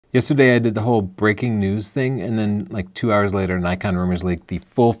Yesterday I did the whole breaking news thing, and then like 2 hours later Nikon rumors leaked the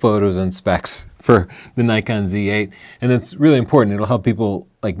full photos and specs for the Nikon Z8, and it's really important. It'll help people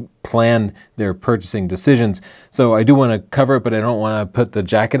like plan their purchasing decisions. So I do want to cover it, but I don't want to put the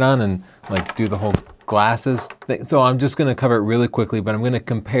jacket on and like do the whole glasses thing. So I'm just going to cover it really quickly, but I'm going to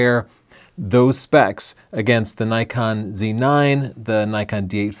compare those specs against the Nikon Z9, the Nikon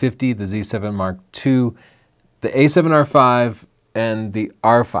D850, the Z7 Mark II, the a7R5, and the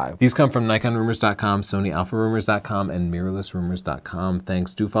R5. These come from NikonRumors.com, SonyAlphaRumors.com, and MirrorlessRumors.com.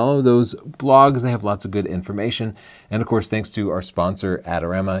 Thanks. Do follow those blogs. They have lots of good information. And of course, thanks to our sponsor,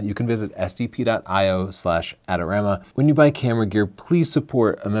 Adorama. You can visit sdp.io/Adorama. When you buy camera gear, please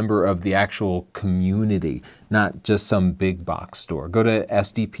support a member of the actual community, not just some big box store. Go to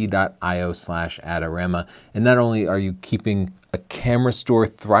sdp.io/Adorama. And not only are you keeping a camera store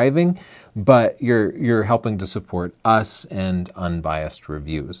thriving, but you're helping to support us and unbiased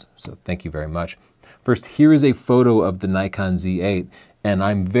reviews. So thank you very much. First, here is a photo of the Nikon Z8, and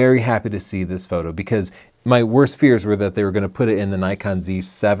I'm very happy to see this photo because my worst fears were that they were going to put it in the Nikon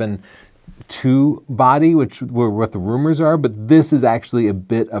Z7 II body, which were what the rumors are, but this is actually a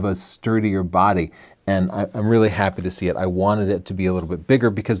bit of a sturdier body. And I'm really happy to see it. I wanted it to be a little bit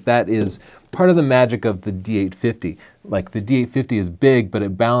bigger because that is part of the magic of the D850. Like the D850 is big, but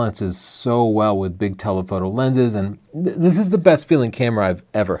it balances so well with big telephoto lenses, and this is the best feeling camera I've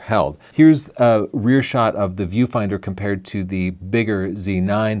ever held. Here's a rear shot of the viewfinder compared to the bigger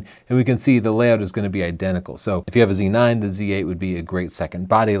Z9, and we can see the layout is going to be identical. So if you have a Z9, the Z8 would be a great second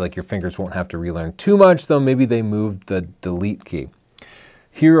body. Like your fingers won't have to relearn too much, though maybe they moved the delete key.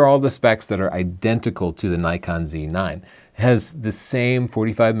 Here are all the specs that are identical to the Nikon Z9. It has the same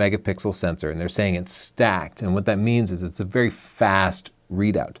 45 megapixel sensor, and they're saying it's stacked. And what that means is it's a very fast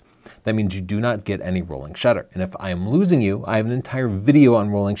readout. That means you do not get any rolling shutter. And if I am losing you, I have an entire video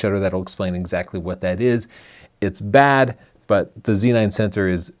on rolling shutter that'll explain exactly what that is. It's bad, but the Z9 sensor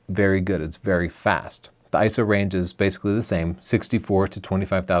is very good. It's very fast. The ISO range is basically the same, 64 to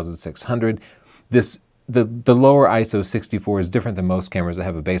 25,600. The lower ISO 64 is different than most cameras that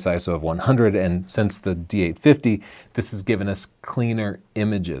have a base ISO of 100, and since the D850, this has given us cleaner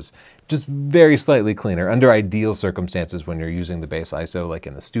images. Just very slightly cleaner, under ideal circumstances when you're using the base ISO like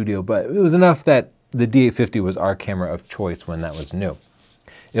in the studio, but it was enough that the D850 was our camera of choice when that was new.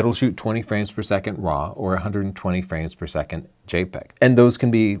 It'll shoot 20 frames per second RAW or 120 frames per second JPEG. And those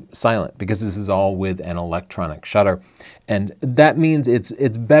can be silent because this is all with an electronic shutter. And that means it's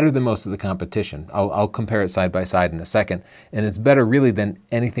better than most of the competition. I'll compare it side by side in a second. And it's better really than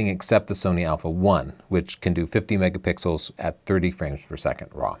anything except the Sony Alpha 1, which can do 50 megapixels at 30 frames per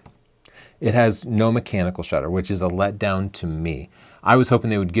second RAW. It has no mechanical shutter, which is a letdown to me. I was hoping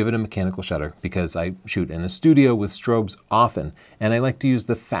they would give it a mechanical shutter because I shoot in a studio with strobes often, and I like to use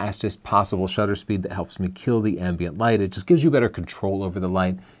the fastest possible shutter speed that helps me kill the ambient light. It just gives you better control over the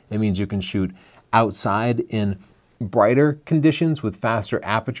light. It means you can shoot outside in brighter conditions with faster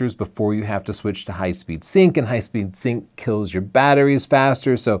apertures before you have to switch to high-speed sync, and high-speed sync kills your batteries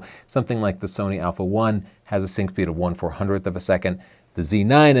faster. So something like the Sony Alpha 1 has a sync speed of 1/400th of a second. The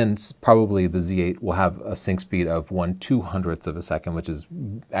Z9 and probably the Z8 will have a sync speed of 1/200th of a second, which is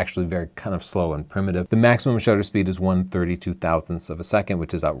actually very kind of slow and primitive. The maximum shutter speed is 1/32,000th of a second,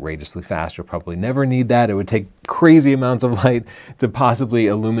 which is outrageously fast. You'll probably never need that. It would take crazy amounts of light to possibly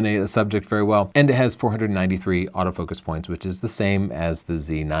illuminate a subject very well. And it has 493 autofocus points, which is the same as the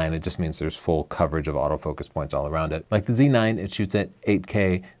Z9. It just means there's full coverage of autofocus points all around it. Like the Z9, it shoots at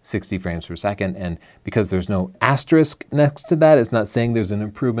 8K, 60 frames per second. And because there's no asterisk next to that, it's not saying there's an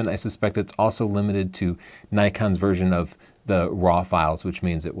improvement. I suspect it's also limited to Nikon's version of the RAW files, which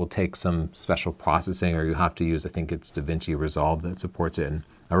means it will take some special processing, or you have to use, I think it's DaVinci Resolve that supports it. And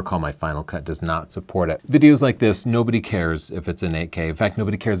I recall my Final Cut does not support it. Videos like this, nobody cares if it's in 8K. In fact,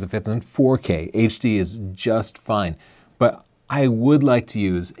 nobody cares if it's in 4K. HD is just fine. But I would like to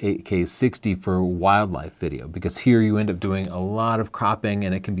use 8K 60 for wildlife video, because here you end up doing a lot of cropping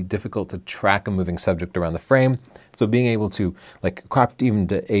and it can be difficult to track a moving subject around the frame. So being able to like crop even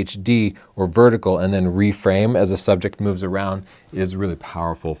to HD or vertical and then reframe as a subject moves around is really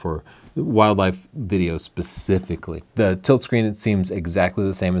powerful for wildlife video specifically. The tilt screen, it seems exactly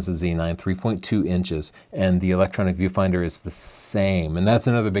the same as the Z9, 3.2 inches, and the electronic viewfinder is the same. And that's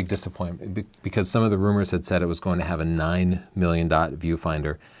another big disappointment because some of the rumors had said it was going to have a 9 million dot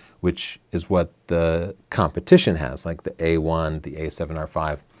viewfinder, which is what the competition has, like the A1, the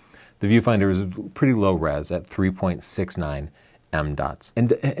A7R5. The viewfinder is pretty low res at 3.69 M dots.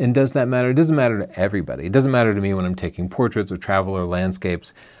 And does that matter? It doesn't matter to everybody. It doesn't matter to me when I'm taking portraits or travel or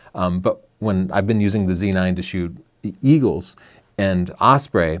landscapes. But when I've been using the Z9 to shoot eagles, and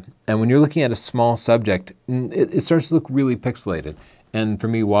Osprey. And when you're looking at a small subject, it starts to look really pixelated. And for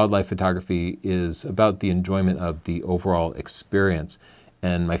me, wildlife photography is about the enjoyment of the overall experience.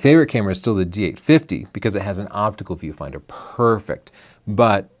 And my favorite camera is still the D850 because it has an optical viewfinder, perfect.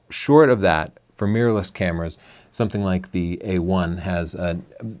 But short of that, for mirrorless cameras, something like the A1 has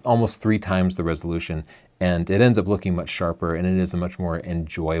almost 3 times the resolution, and it ends up looking much sharper, and it is a much more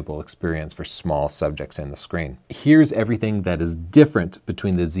enjoyable experience for small subjects in the screen. Here's everything that is different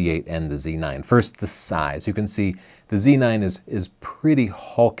between the Z8 and the Z9. First, the size. You can see the Z9 is pretty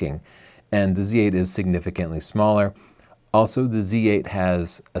hulking, and the Z8 is significantly smaller. Also, the Z8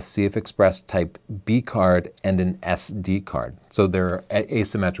 has a CF Express Type B card and an SD card, so they're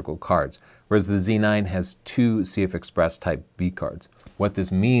asymmetrical cards, whereas the Z9 has 2 CF Express Type B cards. What this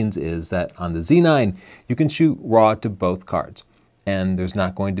means is that on the Z9, you can shoot RAW to both cards, and there's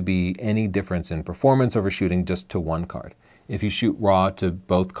not going to be any difference in performance over shooting just to one card. If you shoot RAW to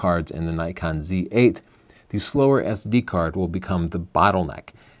both cards in the Nikon Z8, the slower SD card will become the bottleneck,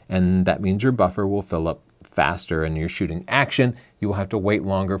 and that means your buffer will fill up faster and you're shooting action. You will have to wait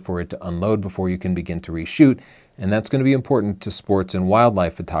longer for it to unload before you can begin to reshoot, and that's going to be important to sports and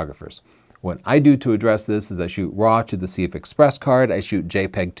wildlife photographers. What I do to address this is I shoot RAW to the CF Express card, I shoot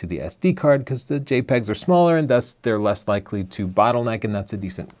JPEG to the SD card because the JPEGs are smaller and thus they're less likely to bottleneck, and that's a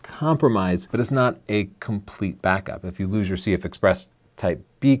decent compromise, but it's not a complete backup. If you lose your CF Express Type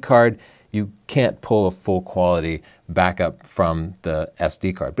B card, you can't pull a full quality backup from the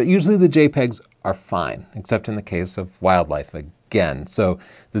SD card. But usually the JPEGs are fine, except in the case of wildlife again. So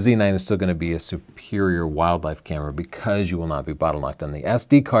the Z9 is still going to be a superior wildlife camera because you will not be bottlenecked on the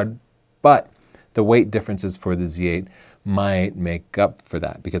SD card, but the weight differences for the Z8 might make up for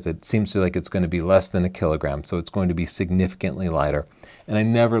that because it seems like it's going to be less than 1 kilogram, so it's going to be significantly lighter. And I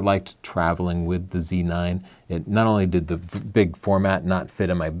never liked traveling with the Z9. It not only did the big format not fit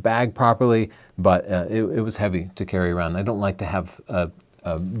in my bag properly, but it was heavy to carry around. I don't like to have a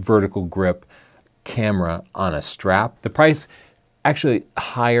vertical grip camera on a strap. The price actually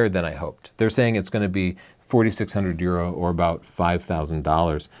higher than I hoped. They're saying it's going to be 4,600 euro or about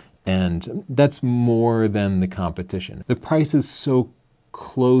 $5,000. And that's more than the competition. The price is so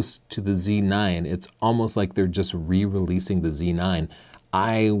close to the Z9, it's almost like they're just re-releasing the Z9.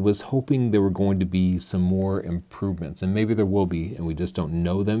 I was hoping there were going to be some more improvements, and maybe there will be, and we just don't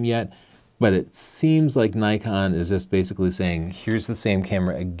know them yet. But it seems like Nikon is just basically saying, here's the same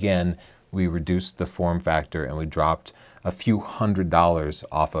camera again. We reduced the form factor and we dropped a few $100s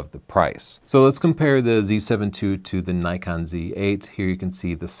off of the price. So let's compare the Z7 II to the Nikon Z8. Here you can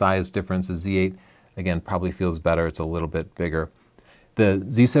see the size difference. The Z8, again, probably feels better. It's a little bit bigger. The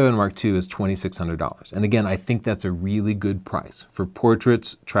Z7 Mark II is $2,600. And again, I think that's a really good price. For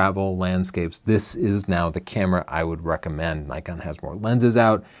portraits, travel, landscapes, this is now the camera I would recommend. Nikon has more lenses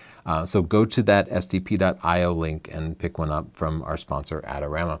out. So go to that sdp.io link and pick one up from our sponsor,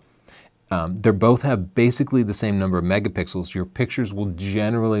 Adorama. They both have basically the same number of megapixels. Your pictures will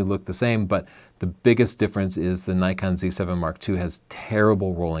generally look the same, but the biggest difference is the Nikon Z7 Mark II has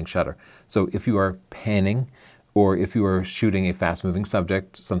terrible rolling shutter. So if you are panning, or if you are shooting a fast-moving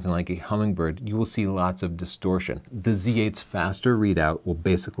subject, something like a hummingbird, you will see lots of distortion. The Z8's faster readout will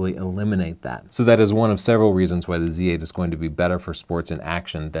basically eliminate that. So that is one of several reasons why the Z8 is going to be better for sports and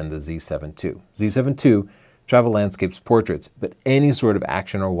action than the Z7 II. Z7 II, travel, landscapes, portraits, but any sort of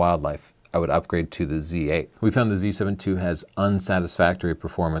action or wildlife, I would upgrade to the Z8. We found the Z7 II has unsatisfactory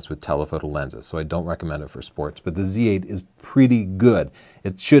performance with telephoto lenses, so I don't recommend it for sports, but the Z8 is pretty good.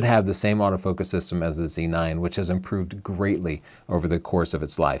 It should have the same autofocus system as the Z9, which has improved greatly over the course of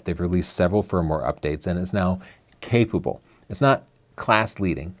its life. They've released several firmware updates and is now capable. It's not class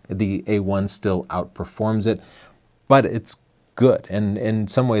leading. The A1 still outperforms it, but it's good. And in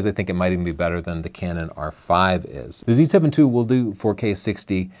some ways, I think it might even be better than the Canon R5 is. The Z7 II will do 4K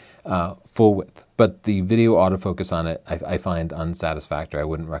 60 full width, but the video autofocus on it I find unsatisfactory. I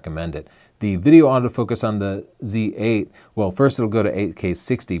wouldn't recommend it. The video autofocus on the Z8, well, first it'll go to 8K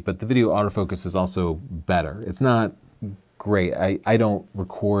 60, but the video autofocus is also better. It's not great. I don't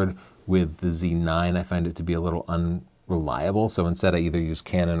record with the Z9. I find it to be a little unreliable, so instead I either use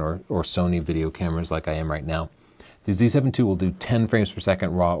Canon or Sony video cameras like I am right now. The Z7 II will do 10 frames per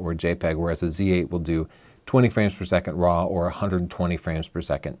second RAW or JPEG, whereas the Z8 will do 20 frames per second RAW or 120 frames per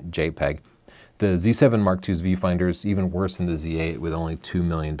second JPEG. The Z7 Mark II's viewfinder is even worse than the Z8 with only 2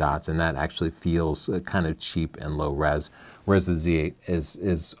 million dots, and that actually feels kind of cheap and low res, whereas the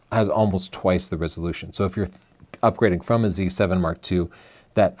Z8 has almost twice the resolution. So if you're upgrading from a Z7 Mark II,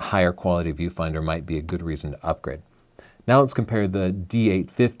 that higher quality viewfinder might be a good reason to upgrade. Now let's compare the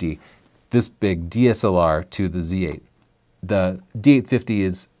D850, this big DSLR, to the Z8. The D850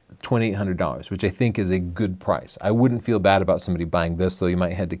 is $2,800, which I think is a good price. I wouldn't feel bad about somebody buying this, though you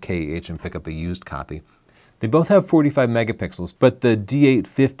might head to KEH and pick up a used copy. They both have 45 megapixels, but the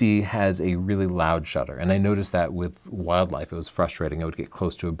D850 has a really loud shutter. And I noticed that with wildlife, it was frustrating. I would get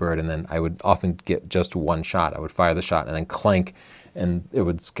close to a bird and then I would often get just one shot. I would fire the shot and then clank, and it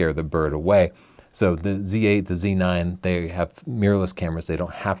would scare the bird away. So the Z8, the Z9, they have mirrorless cameras. They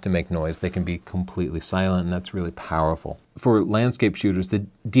don't have to make noise. They can be completely silent, and that's really powerful. For landscape shooters, the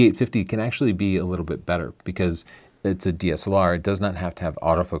D850 can actually be a little bit better because it's a DSLR. It does not have to have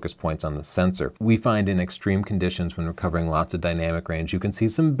autofocus points on the sensor. We find in extreme conditions when we're covering lots of dynamic range, you can see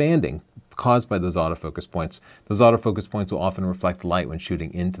some banding caused by those autofocus points. Those autofocus points will often reflect light when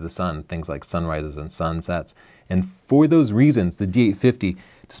shooting into the sun, things like sunrises and sunsets. And for those reasons, the D850,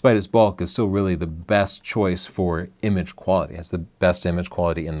 despite its bulk, is still really the best choice for image quality. It has the best image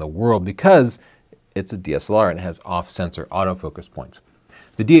quality in the world because it's a DSLR and it has off-sensor autofocus points.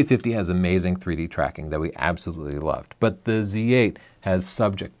 The D850 has amazing 3D tracking that we absolutely loved, but the Z8 has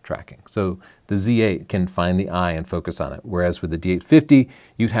subject tracking. So the Z8 can find the eye and focus on it, whereas with the D850,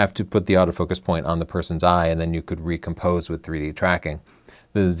 you'd have to put the autofocus point on the person's eye and then you could recompose with 3D tracking.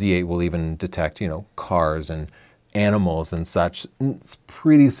 The Z8 will even detect, cars and animals and such. It's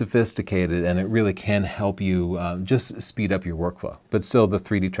pretty sophisticated and it really can help you just speed up your workflow. But still, the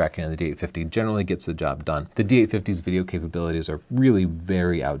 3D tracking on the D850 generally gets the job done. The D850's video capabilities are really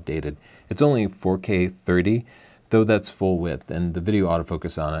very outdated. It's only 4K 30, though that's full width, and the video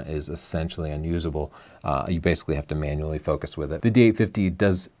autofocus on it is essentially unusable. You basically have to manually focus with it. The D850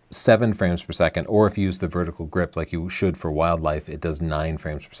 does 7 frames per second, or if you use the vertical grip like you should for wildlife, it does 9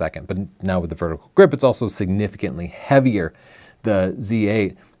 frames per second. But now with the vertical grip, it's also significantly heavier. The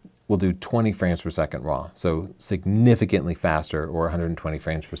Z8 will do 20 frames per second RAW, so significantly faster, or 120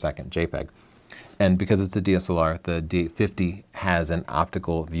 frames per second JPEG. And because it's a DSLR, the D850 has an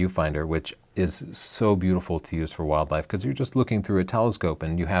optical viewfinder, which is so beautiful to use for wildlife because you're just looking through a telescope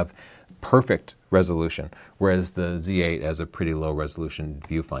and you have perfect resolution, whereas the Z8 has a pretty low resolution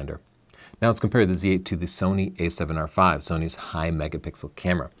viewfinder. Now let's compare the Z8 to the Sony a7R V, Sony's high megapixel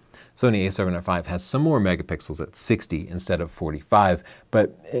camera. Sony a7R V has some more megapixels at 60 instead of 45,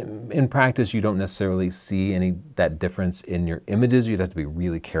 but in practice you don't necessarily see that difference in your images. You'd have to be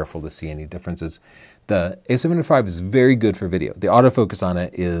really careful to see any differences. The a7R V is very good for video. The autofocus on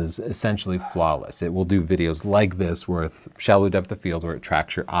it is essentially flawless. It will do videos like this with shallow depth of field where it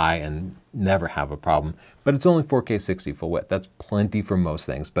tracks your eye and never have a problem. But it's only 4K 60 full width. That's plenty for most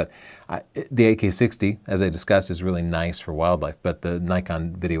things. But the 8K 60, as I discussed, is really nice for wildlife, but the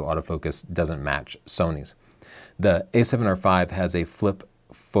Nikon video autofocus doesn't match Sony's. The a7R V has a flip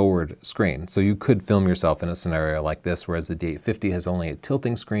forward screen, so you could film yourself in a scenario like this, whereas the D850 has only a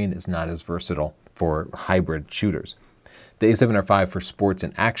tilting screen, is not as versatile for hybrid shooters. The a7R V for sports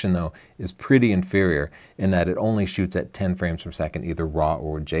and action, though, is pretty inferior in that it only shoots at 10 frames per second, either RAW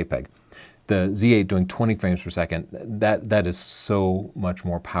or JPEG. The Z8 doing 20 frames per second, that is so much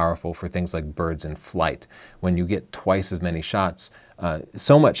more powerful for things like birds in flight. When you get twice as many shots,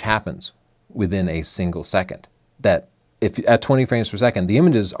 so much happens within a single second that if at 20 frames per second, the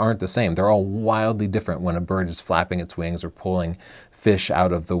images aren't the same. They're all wildly different when a bird is flapping its wings or pulling fish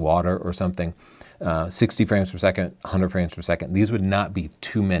out of the water or something. 60 frames per second, 100 frames per second. These would not be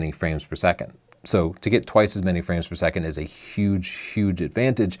too many frames per second. So to get twice as many frames per second is a huge, huge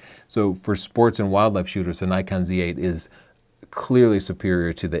advantage. So for sports and wildlife shooters, the Nikon Z8 is clearly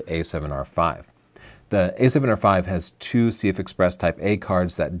superior to the a7R V. The a7R V has 2 CF Express Type A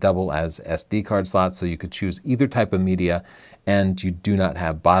cards that double as SD card slots, so you could choose either type of media, and you do not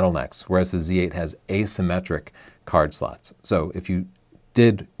have bottlenecks, whereas the Z8 has asymmetric card slots. So if you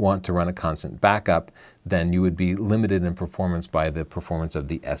did want to run a constant backup, then you would be limited in performance by the performance of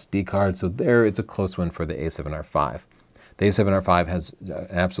the SD card. So there, it's a close one for the a7R V. The a7R V has an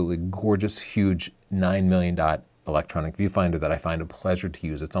absolutely gorgeous, huge 9 million dot electronic viewfinder that I find a pleasure to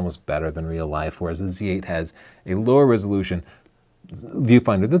use. It's almost better than real life, whereas the Z8 has a lower resolution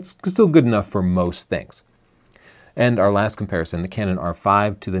viewfinder that's still good enough for most things. And our last comparison, the Canon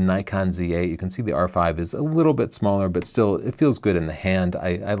R5 to the Nikon Z8. You can see the R5 is a little bit smaller, but still it feels good in the hand.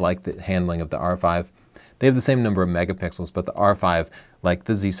 I like the handling of the R5. They have the same number of megapixels, but the R5, like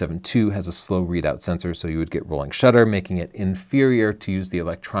the Z7 II, has a slow readout sensor, so you would get rolling shutter, making it inferior to use the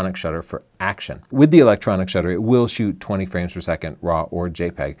electronic shutter for action. With the electronic shutter, it will shoot 20 frames per second RAW or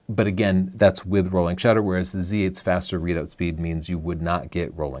JPEG, but again, that's with rolling shutter, whereas the Z8's faster readout speed means you would not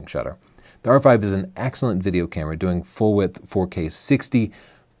get rolling shutter. The R5 is an excellent video camera, doing full width 4K 60,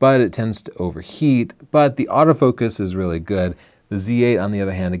 but it tends to overheat, but the autofocus is really good. The Z8, on the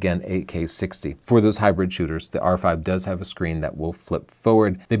other hand, again, 8K 60. For those hybrid shooters, the R5 does have a screen that will flip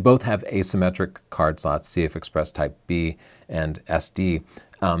forward. They both have asymmetric card slots, CF Express Type B and SD.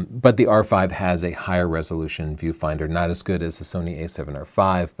 But the R5 has a higher resolution viewfinder, not as good as the Sony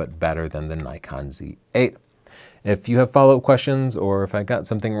a7R V, but better than the Nikon Z8. If you have follow-up questions or if I got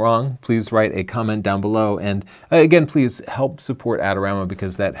something wrong, please write a comment down below. And again, please help support Adorama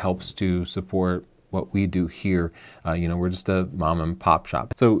because that helps to support what we do here. You know, we're just a mom and pop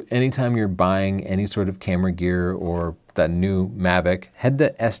shop. So anytime you're buying any sort of camera gear or that new Mavic, head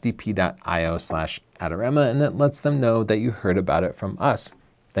to sdp.io/Adorama and that lets them know that you heard about it from us.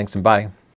 Thanks and bye.